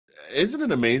Isn't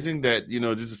it amazing that,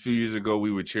 just a few years ago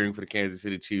we were cheering for the Kansas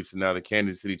City Chiefs, and now the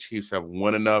Kansas City Chiefs have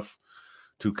won enough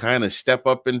to kind of step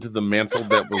up into the mantle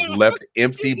that was left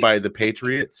empty by the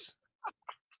Patriots?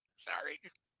 Sorry.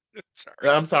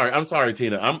 Sorry. I'm sorry,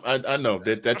 Tina. I know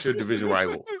that's your division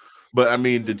rival. But I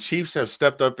mean, the Chiefs have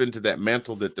stepped up into that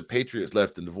mantle that the Patriots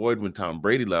left in the void when Tom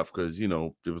Brady left, because it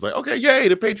was like, okay, yay,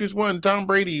 the Patriots won, Tom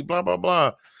Brady, blah, blah,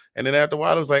 blah. And then after a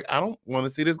while, it was like, I don't want to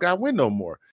see this guy win no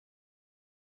more.